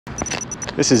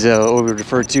This is what we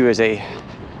refer to as a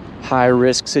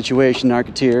high-risk situation,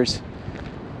 Narketeers.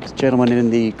 This gentleman in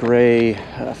the gray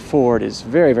Ford is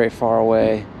very, very far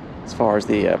away as far as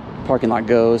the parking lot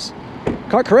goes.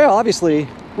 Cart Corral, obviously,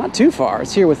 not too far.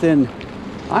 It's here within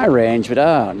eye range, but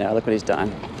oh no, look what he's done.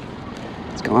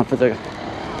 It's gone for the,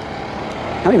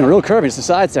 not even a real curve, it's the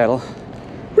side saddle.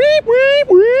 Weep, weep,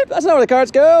 weep. That's not where the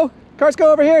carts go. Carts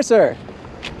go over here, sir.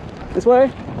 This way.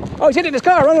 Oh, he's hitting his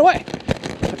car, running away.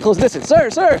 Close distance,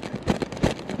 sir, sir.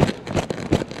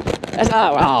 That's,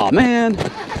 oh man.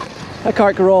 That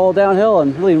cart could roll downhill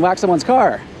and really whack someone's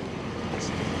car.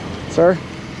 Sir,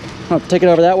 I'm gonna take it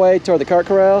over that way toward the cart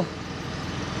corral.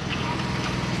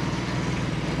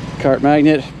 Cart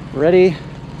magnet ready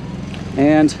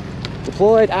and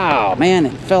deployed. Oh man,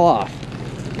 it fell off.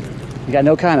 You got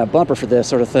no kind of bumper for this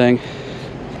sort of thing.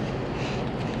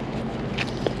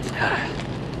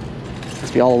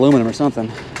 Must be all aluminum or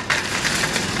something.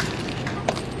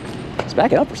 It's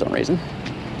backing up for some reason.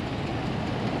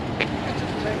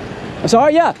 I'm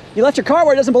sorry, yeah, you left your car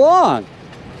where it doesn't belong.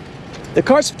 The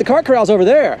cart corral's over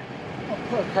there. I'll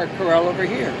put a cart corral over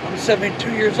here. I'm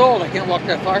 72 years old. I can't walk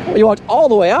that far. Well, you walked all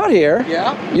the way out here.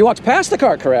 Yeah. You walked past the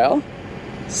cart corral.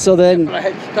 So then... Yeah, but I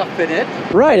had stuff in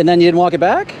it. Right, and then you didn't walk it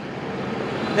back?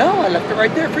 No, I left it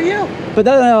right there for you. But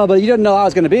no, but you didn't know I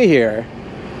was going to be here.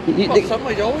 Well,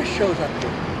 somebody always shows up here.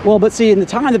 Well, but see, in the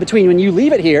time in between, when you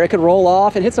leave it here, it could roll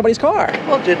off and hit somebody's car.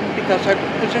 Well, it didn't because I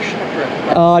positioned it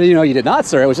correctly. Oh, you did not,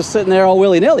 sir. It was just sitting there all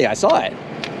willy-nilly. I saw it.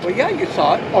 Well, yeah, you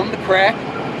saw it on the crack.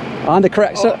 On the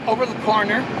crack. So, over the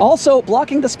corner. Also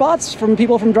blocking the spots from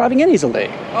people from driving in easily.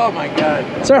 Oh, my God.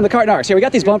 Sir, I'm the Cart Narcs. Here, we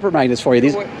got these bumper magnets for you.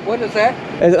 These. What is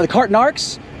that? The Cart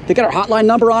Narcs. They got our hotline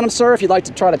number on them, sir, if you'd like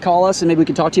to try to call us and maybe we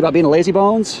can talk to you about being a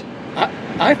lazybones.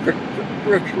 I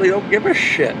virtually don't give a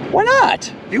shit. Why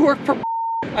not? You work for...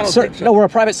 I don't think so. No, we're a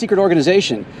private secret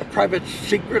organization. A private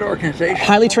secret organization?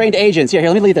 Highly trained agents. Here,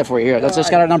 let me leave that for you. Here, that's just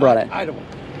got our number on it. I don't.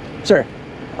 Sir,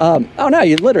 oh no,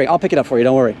 you literally, I'll pick it up for you,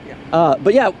 don't worry. Yeah.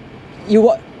 But yeah,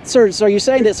 sir, so are you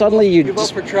saying that suddenly you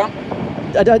vote for Trump?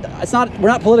 It's not, we're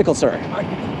not political, sir.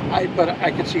 But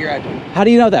I can see your attitude. How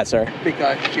do you know that, sir?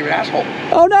 Because you're an asshole.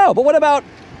 Oh no, but what about,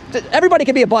 everybody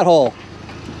can be a butthole.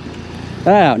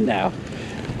 Oh no.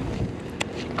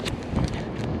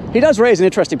 He does raise an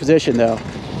interesting position, though.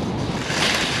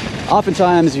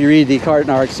 Oftentimes, if you read the Cart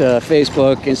Narcs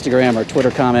Facebook, Instagram, or Twitter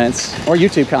comments, or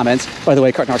YouTube comments, by the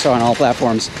way, Cart Narcs are on all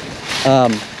platforms,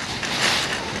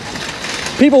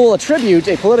 people will attribute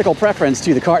a political preference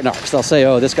to the Cart Narcs. They'll say,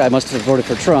 oh, this guy must have voted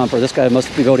for Trump, or this guy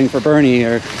must be voting for Bernie,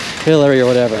 or Hillary, or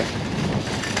whatever.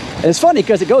 And it's funny,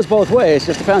 because it goes both ways. It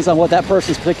just depends on what that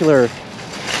person's particular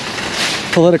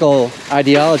political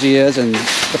ideology is and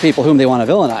the people whom they want to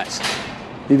villainize.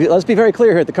 Let's be very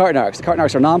clear here at the Cart Narcs. The Cart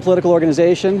Narcs are a non-political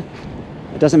organization.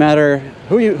 It doesn't matter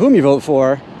whom you vote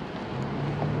for.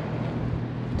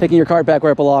 Taking your cart back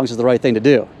where it belongs is the right thing to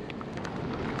do.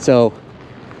 So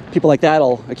people like that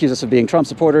will accuse us of being Trump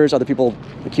supporters. Other people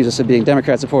accuse us of being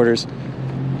Democrat supporters.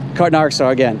 Cart Narcs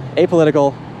are, again,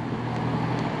 apolitical,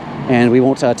 and we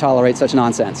won't tolerate such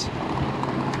nonsense.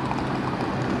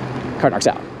 Cart Narcs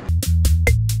out.